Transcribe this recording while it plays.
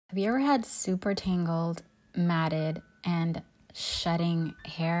Have you ever had super tangled, matted, and shedding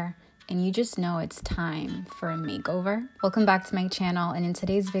hair, and you just know it's time for a makeover? Welcome back to my channel, and in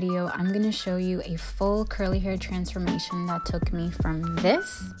today's video, I'm going to show you a full curly hair transformation that took me from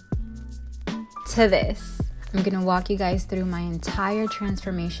this to this. I'm gonna walk you guys through my entire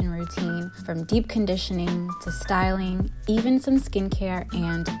transformation routine, from deep conditioning to styling, even some skincare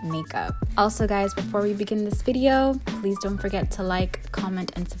and makeup. Also guys, before we begin this video, please don't forget to like,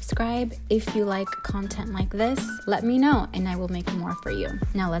 comment, and subscribe. If you like content like this, let me know and I will make more for you.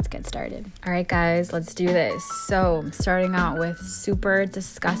 Now let's get started. All right guys, let's do this. So starting out with super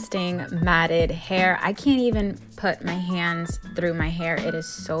disgusting matted hair. I can't even put my hands through my hair. It is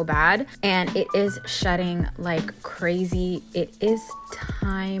so bad and it is shedding like crazy. It is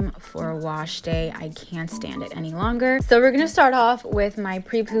time for a wash day. I can't stand it any longer. So we're gonna start off with my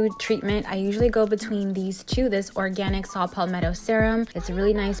pre-poo treatment. I usually go between these two, this organic saw Palmetto serum. It's a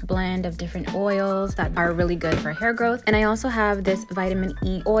really nice blend of different oils that are really good for hair growth. And I also have this vitamin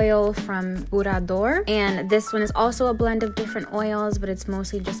E oil from Pura, and this one is also a blend of different oils, but it's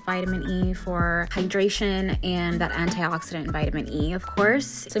mostly just vitamin E for hydration and that antioxidant vitamin E, of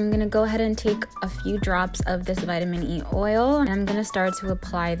course. So I'm gonna go ahead and take a few drops of this vitamin E oil, and I'm gonna start to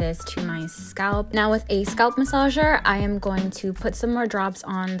apply this to my scalp. Now with a scalp massager, I am going to put some more drops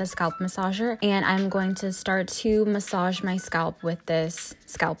on the scalp massager, and I'm going to start to massage my scalp with this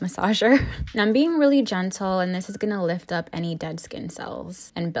scalp massager. Now I'm being really gentle, and this is gonna lift up any dead skin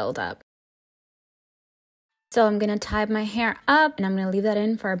cells and build up. So I'm gonna tie my hair up, and I'm gonna leave that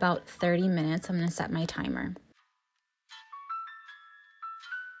in for about 30 minutes. I'm gonna set my timer.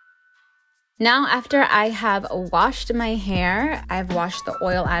 Now, after I have washed my hair, I've washed the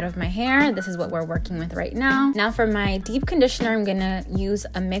oil out of my hair. This is what we're working with right now. Now for my deep conditioner, I'm gonna use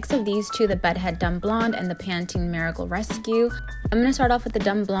a mix of these two, the Bedhead Dumb Blonde and the Pantene Miracle Rescue. I'm gonna start off with the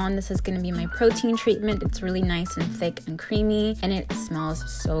Dumb Blonde. This is gonna be my protein treatment. It's really nice and thick and creamy, and it smells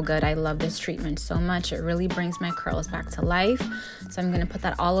so good. I love this treatment so much. It really brings my curls back to life. So I'm gonna put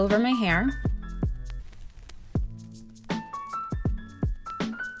that all over my hair.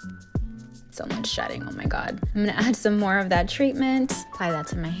 So much shedding, oh my god. I'm gonna add some more of that treatment, apply that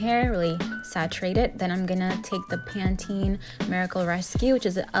to my hair, really saturate it. Then I'm gonna take the Pantene Miracle Rescue, which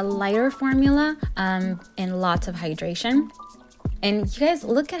is a lighter formula and lots of hydration. And you guys,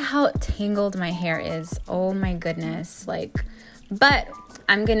 look at how tangled my hair is. Oh my goodness, but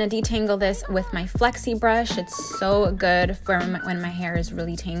I'm gonna detangle this with my flexi brush. It's so good for when my hair is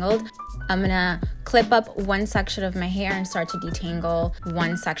really tangled. I'm gonna clip up one section of my hair and start to detangle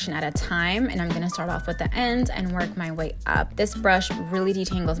one section at a time. And I'm gonna start off with the ends and work my way up. This brush really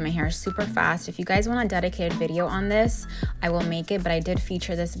detangles my hair super fast. If you guys want a dedicated video on this, I will make it, but I did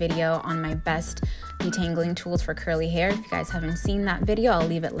feature this video on my best detangling tools for curly hair. If you guys haven't seen that video, I'll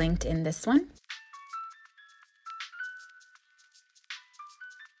leave it linked in this one.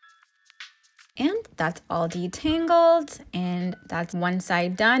 And that's all detangled, and that's one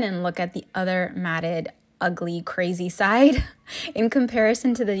side done. And look at the other matted, ugly, crazy side. In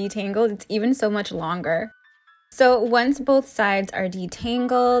comparison to the detangled, it's even so much longer. So once both sides are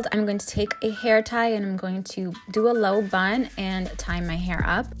detangled, I'm going to take a hair tie and I'm going to do a low bun and tie my hair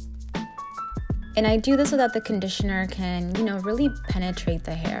up. And I do this so that the conditioner can, really penetrate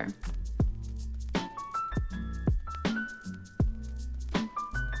the hair.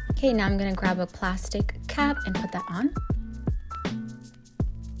 Okay, now I'm gonna grab a plastic cap and put that on.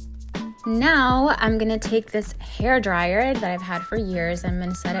 Now I'm gonna take this hair dryer that I've had for years. I'm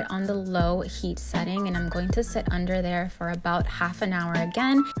gonna set it on the low heat setting, and I'm going to sit under there for about half an hour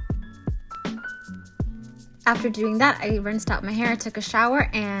again. After doing that, I rinsed out my hair, took a shower,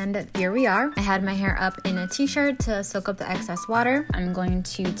 and here we are. I had my hair up in a t-shirt to soak up the excess water. I'm going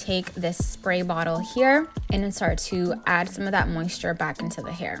to take this spray bottle here and then start to add some of that moisture back into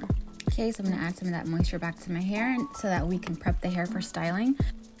the hair. Okay, so I'm gonna add some of that moisture back to my hair so that we can prep the hair for styling.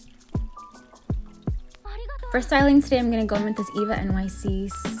 For styling today, I'm gonna go in with this Eva NYC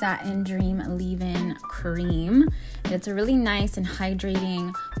Satin Dream Leave-In Cream. It's a really nice and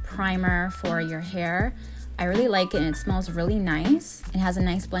hydrating primer for your hair. I really like it, and it smells really nice. It has a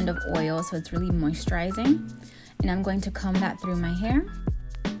nice blend of oil, so it's really moisturizing. And I'm going to comb that through my hair.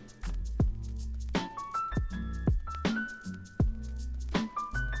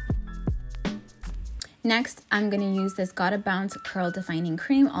 Next, I'm gonna use this Gotta Bounce Curl Defining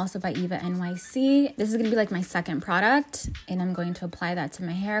Cream, also by Eva NYC. This is gonna be like my second product, and I'm going to apply that to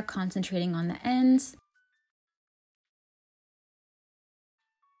my hair, concentrating on the ends.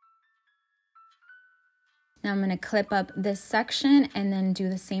 Now I'm going to clip up this section and then do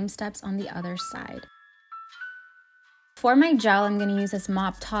the same steps on the other side. For my gel, I'm gonna use this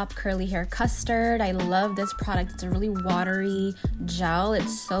Mop Top Curly Hair Custard. I love this product. It's a really watery gel.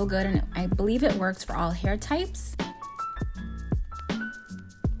 It's so good, and I believe it works for all hair types.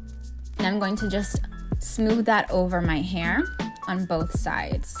 And I'm going to just smooth that over my hair on both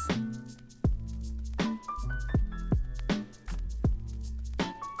sides.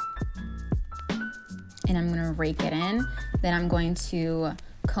 And I'm gonna rake it in. Then I'm going to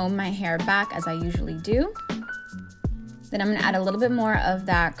comb my hair back as I usually do. Then I'm gonna add a little bit more of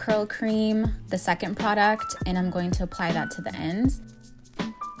that curl cream, the second product, and I'm going to apply that to the ends.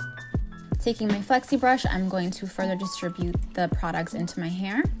 Taking my flexi brush, I'm going to further distribute the products into my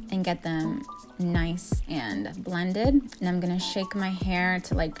hair and get them nice and blended. And I'm gonna shake my hair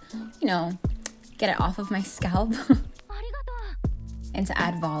to, like, you know, get it off of my scalp and to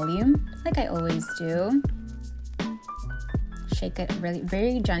add volume, like I always do. Shake it really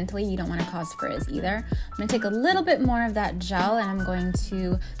very gently. You don't want to cause frizz either. I'm going to take a little bit more of that gel and I'm going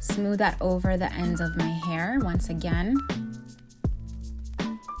to smooth that over the ends of my hair once again.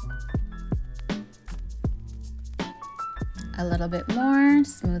 A little bit more,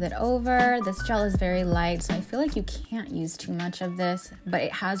 smooth it over. This gel is very light, so I feel like you can't use too much of this, but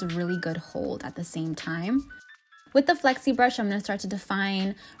it has a really good hold at the same time. With the flexi brush, I'm gonna start to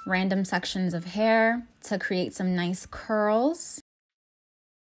define random sections of hair to create some nice curls.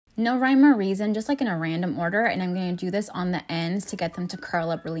 No rhyme or reason, just like in a random order, and I'm gonna do this on the ends to get them to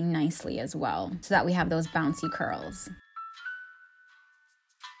curl up really nicely as well, so that we have those bouncy curls.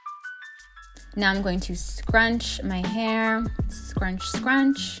 Now I'm going to scrunch my hair, scrunch,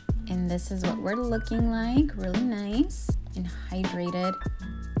 scrunch, and this is what we're looking like, really nice and hydrated.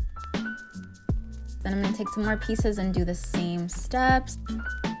 Then I'm gonna take some more pieces and do the same steps.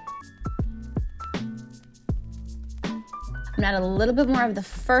 I'm gonna add a little bit more of the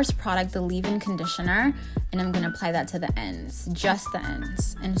first product, the leave-in conditioner, and I'm gonna apply that to the ends, just the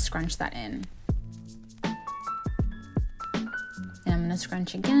ends, and scrunch that in. And I'm gonna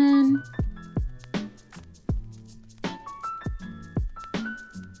scrunch again.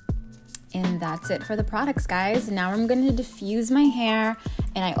 And that's it for the products, guys. Now I'm gonna diffuse my hair,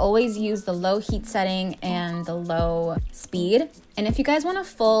 and I always use the low heat setting and the low speed. And if you guys want a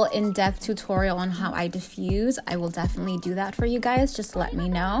full in-depth tutorial on how I diffuse, I will definitely do that for you guys. Just let me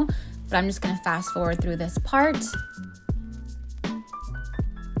know. But I'm just gonna fast forward through this part.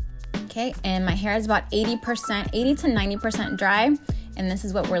 Okay, and my hair is about 80 to 90% dry. And this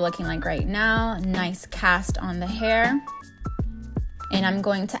is what we're looking like right now. Nice cast on the hair. And I'm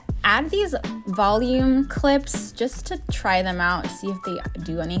going to add these volume clips just to try them out, see if they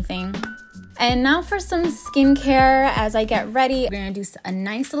do anything. And now for some skincare as I get ready. We're gonna do a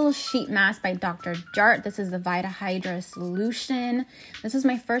nice little sheet mask by Dr. Jart. This is the Vita Hydra Solution. This is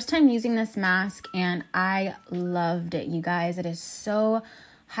my first time using this mask and I loved it, you guys. It is so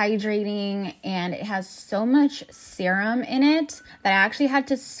hydrating and it has so much serum in it that I actually had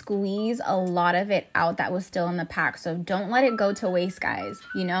to squeeze a lot of it out that was still in the pack. So don't let it go to waste, guys,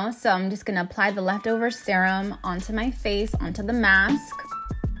 you know? So I'm just gonna apply the leftover serum onto my face, onto the mask.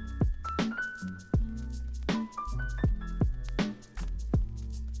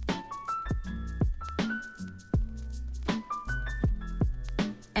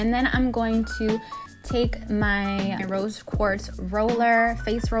 And then I'm going to take my rose quartz roller,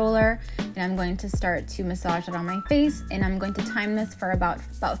 face roller, and I'm going to start to massage it on my face, and I'm going to time this for about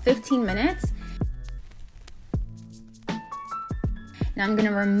 15 minutes. Now I'm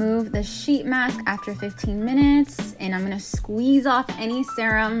gonna remove the sheet mask after 15 minutes, and I'm gonna squeeze off any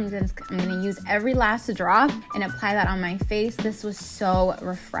serum. I'm gonna use every last drop and apply that on my face. This was so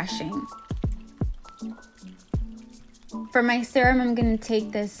refreshing. For my serum, I'm going to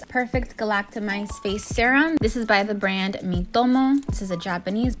take this Perfect Galactomized Face Serum. This is by the brand Mitomo. This is a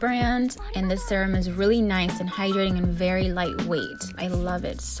Japanese brand, and this serum is really nice and hydrating and very lightweight. I love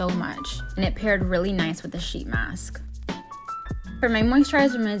it so much, and it paired really nice with the sheet mask. For my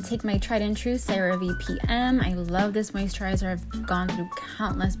moisturizer, I'm going to take my tried and true CeraVe PM. I love this moisturizer. I've gone through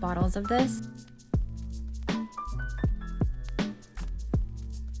countless bottles of this.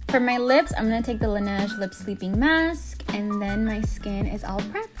 For my lips, I'm gonna take the Laneige Lip Sleeping Mask, and then my skin is all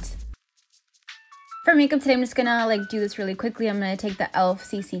prepped. For makeup today, I'm just gonna do this really quickly. I'm gonna take the e.l.f.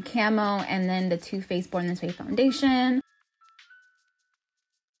 CC Camo and then the Too Faced Born This Way foundation.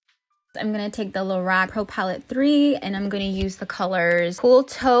 I'm gonna take the Lorac Pro Palette 3, and I'm gonna use the colors Cool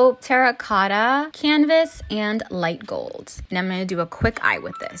Taupe, Terracotta, Canvas, and Light Gold. And I'm gonna do a quick eye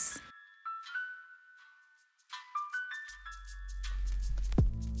with this.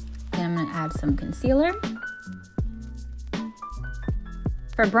 And I'm gonna add some concealer.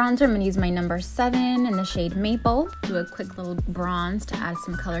 For bronzer, I'm gonna use my number 7 in the shade Maple. Do a quick little bronze to add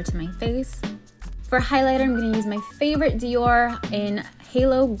some color to my face. For highlighter, I'm gonna use my favorite Dior in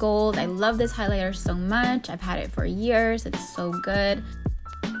Halo Gold. I love this highlighter so much. I've had it for years, it's so good.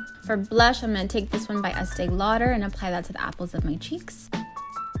 For blush, I'm gonna take this one by Estee Lauder and apply that to the apples of my cheeks.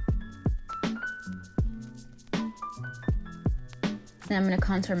 Then I'm gonna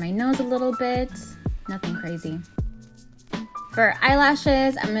contour my nose a little bit, nothing crazy. For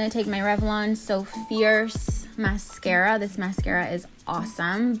eyelashes, I'm gonna take my Revlon So Fierce mascara. This mascara is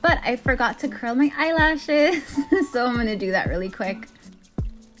awesome, but I forgot to curl my eyelashes, so I'm gonna do that really quick.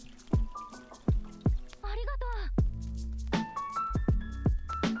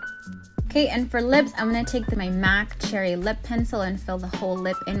 Okay, and for lips, I'm gonna take my MAC Cherry Lip Pencil and fill the whole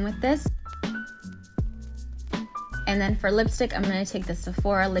lip in with this. And then for lipstick, I'm gonna take the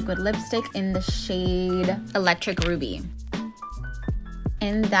Sephora liquid lipstick in the shade Electric Ruby.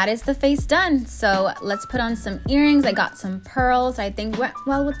 And that is the face done. So let's put on some earrings. I got some pearls. I think went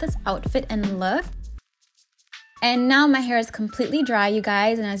well with this outfit and look. And now my hair is completely dry, you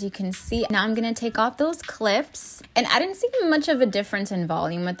guys. And as you can see, now I'm gonna take off those clips. And I didn't see much of a difference in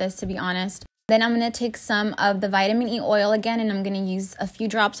volume with this, to be honest. Then I'm gonna take some of the vitamin E oil again, and I'm gonna use a few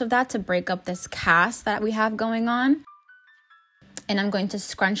drops of that to break up this cast that we have going on. And I'm going to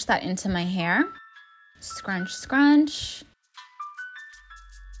scrunch that into my hair. Scrunch, scrunch.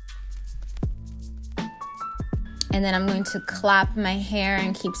 And then I'm going to clap my hair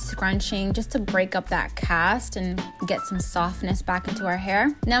and keep scrunching just to break up that cast and get some softness back into our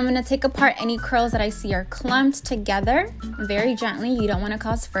hair. Now I'm gonna take apart any curls that I see are clumped together very gently. You don't wanna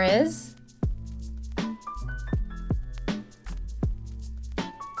cause frizz.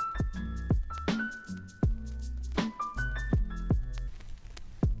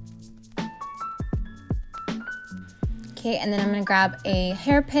 Okay, and then I'm gonna grab a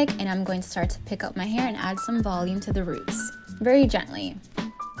hair pick and I'm going to start to pick up my hair and add some volume to the roots, very gently.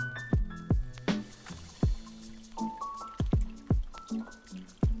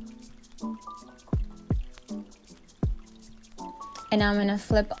 And now I'm gonna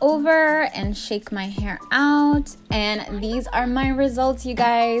flip over and shake my hair out. And these are my results, you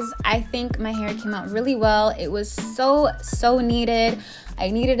guys. I think my hair came out really well. It was so needed. I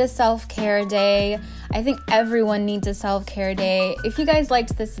needed a self-care day. I think everyone needs a self-care day. If you guys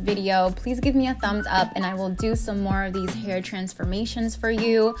liked this video, please give me a thumbs up and I will do some more of these hair transformations for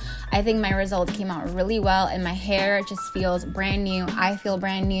you. I think my results came out really well and my hair just feels brand new. I feel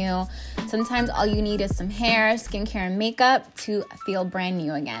brand new. Sometimes all you need is some hair, skincare, and makeup to feel brand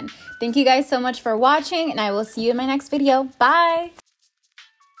new again. Thank you guys so much for watching and I will see you in my next video. Bye!